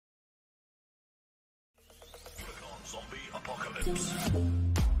apocalypse.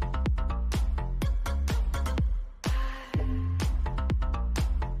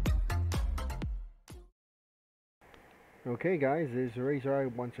 Okay guys, this is Razor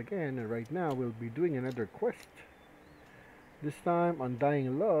once again, and right now we'll be doing another quest. This time,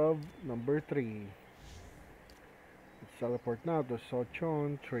 Undying Love number 3. Let's teleport now to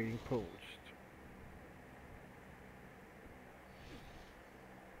Sochon Trading Post.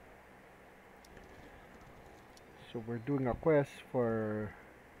 So we're doing a quest for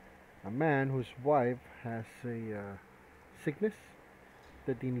a man whose wife has a sickness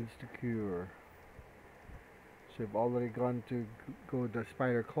that he needs to cure. So we've already gone to go the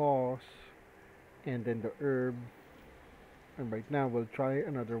spider claws and then the herb, and right now we'll try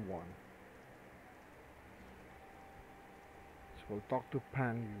another one. So we'll talk to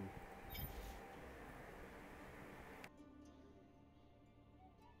Pan Yu.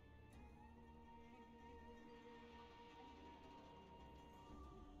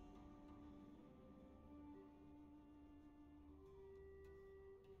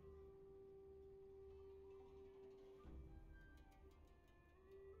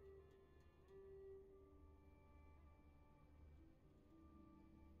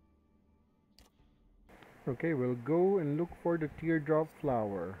 Okay, we'll go and look for the Teardrop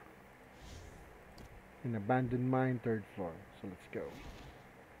flower in abandoned mine, 3rd floor. So let's go.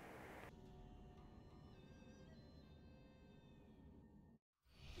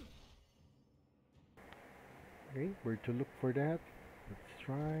 Okay, where to look for that? Let's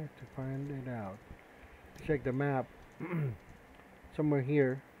try to find it out. Check the map. Somewhere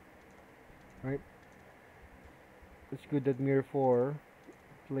here, right? It's good that MIR4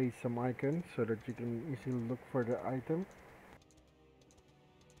 plays some icons so that you can easily look for the item.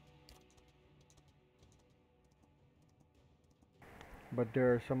 But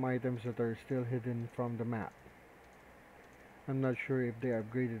there are some items that are still hidden from the map. I'm not sure if they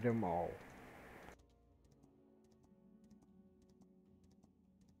upgraded them all.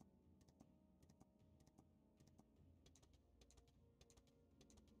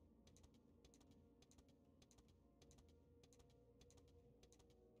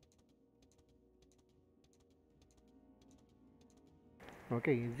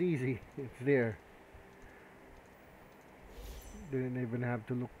 Okay, it's easy. It's there. Didn't even have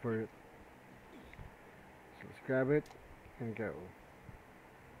to look for it. So let's grab it and go.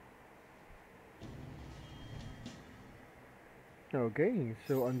 Okay,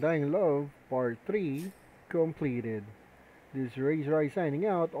 so Undying Love Part 3 completed. This is Razor signing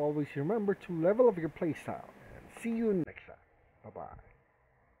out. Always remember to level up your playstyle. And see you next time. Bye bye.